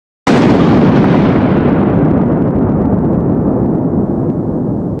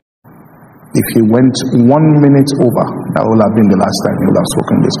If he went 1 minute over, that would have been the last time he would have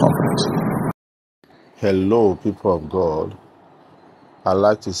spoken this conference. Hello, people of God. I'd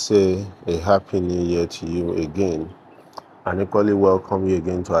like to say a happy new year to you again, and equally welcome you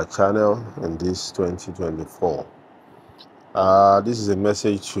again to our channel in this 2024. This is a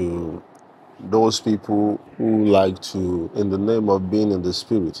message to those people who like to, in the name of being in the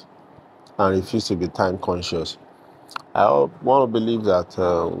spirit, and refuse to be time conscious. I want to believe that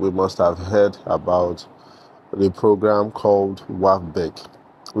we must have heard about the program called wofbec,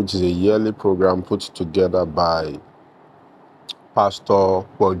 which is a yearly program put together by Pastor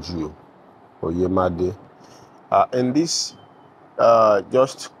Poju Oyemade. In this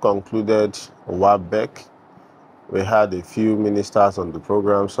just concluded wofbec, we had a few ministers on the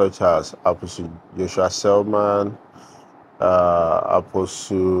program, such as Apostle Joshua,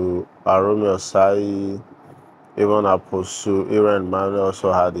 Apostle Arome Osayi, even Apostle Arome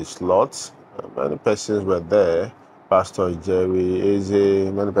also had a slot. Many persons were there. Pastor Jerry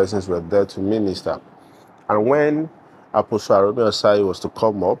Eze, many persons were there to minister. And when Apostle Arome Osayi was to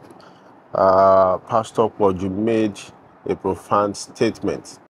come up, Pastor Poju made a profound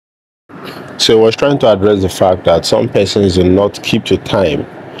statement. So he was trying to address the fact that some persons do not keep to time.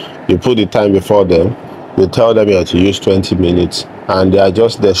 You put the time before them, you tell them you have to use 20 minutes, and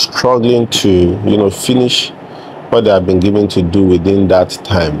they're struggling to, finish what they have been given to do within that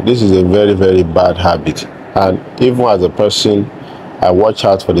time. This is a very, very bad habit. And even as a person, I watch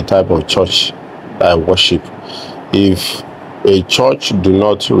out for the type of church that I worship. If a church do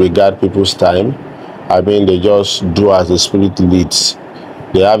not regard people's time, they just do as the Spirit leads.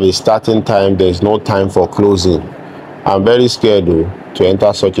 They have a starting time, there's no time for closing. I'm very scared to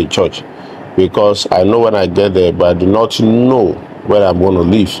enter such a church, because I know when I get there, but I do not know where I'm going to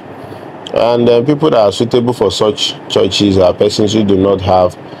live. And people that are suitable for such churches are persons who do not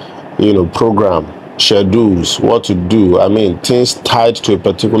have, program, schedules, what to do. Things tied to a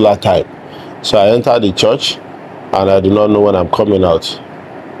particular time. So I enter the church, and I do not know when I'm coming out.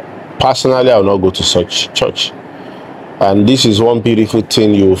 Personally, I will not go to such church. And this is one beautiful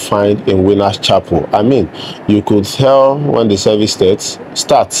thing you will find in Winners Chapel. You could tell when the service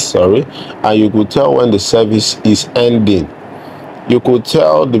starts, and you could tell when the service is ending. You could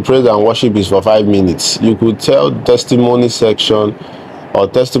tell the praise and worship is for 5 minutes. You could tell testimony session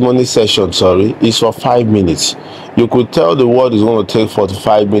is for 5 minutes. You could tell the word is going to take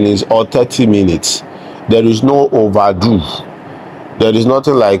 45 minutes or 30 minutes. There is no overdue. There is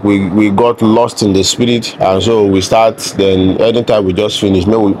nothing like we got lost in the spirit, and so we start, then anytime we just finish,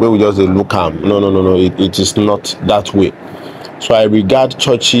 maybe we just look calm. No. It is not that way. So I regard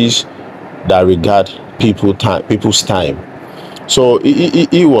churches that regard people's time. So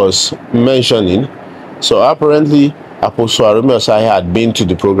he was mentioning, so apparently Apostle Arome Osayi had been to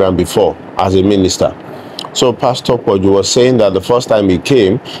the program before as a minister. So Pastor Poju was saying that the first time he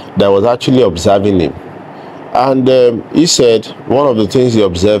came, that was actually observing him. And he said one of the things he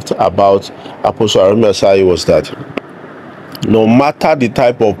observed about Apostle Arome Osayi was that no matter the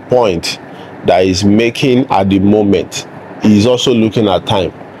type of point that he's making at the moment, he's also looking at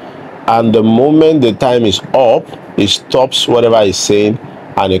time. And the moment the time is up, he stops whatever he's saying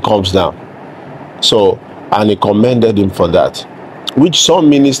and he comes down. So, and he commended him for that, which some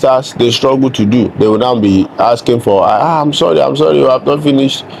ministers, they struggle to do. They will now be asking for, I'm sorry, you have not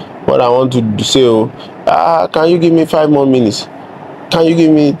finished what I want to say. Can you give me 5 more minutes? Can you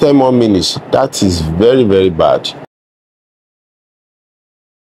give me 10 more minutes? That is very, very bad.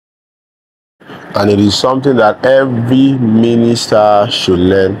 And it is something that every minister should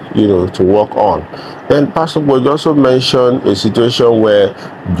learn, to work on. Then Pastor Poju also mentioned a situation where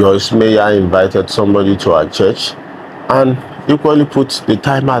Joyce Meyer invited somebody to our church and equally put the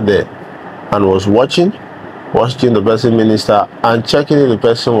timer there and was watching the person minister and checking if the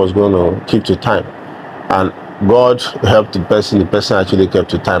person was going to keep to time. And God helped the person actually kept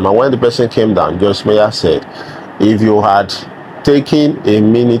to time. And when the person came down, Joyce Meyer said, if you had taking a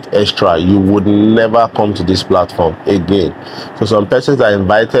minute extra, you would never come to this platform again. So some persons are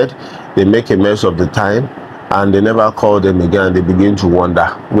invited, they make a mess of the time, and they never call them again. They begin to wonder,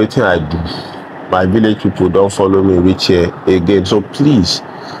 what can I do? My village people don't follow me reach here again. So please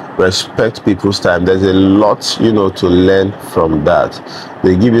respect people's time. There's a lot, to learn from that.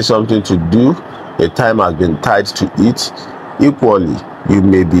 They give you something to do, a time has been tied to it. Equally, you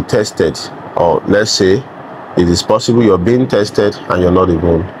may be tested, or let's say it is possible you're being tested and you're not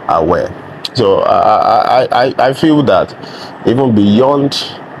even aware. So I feel that even beyond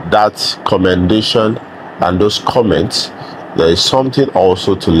that commendation and those comments, there is something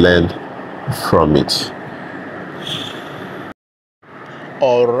also to learn from it.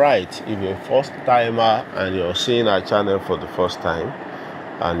 Alright, if you're a first timer and you're seeing our channel for the first time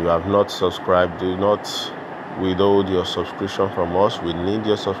and you have not subscribed, do not withhold your subscription from us. We need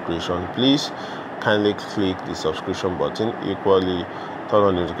your subscription. Please kindly click the subscription button, equally turn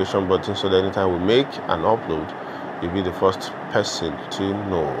on the notification button so that anytime we make an upload, you'll be the first person to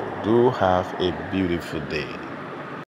know. Do have a beautiful day.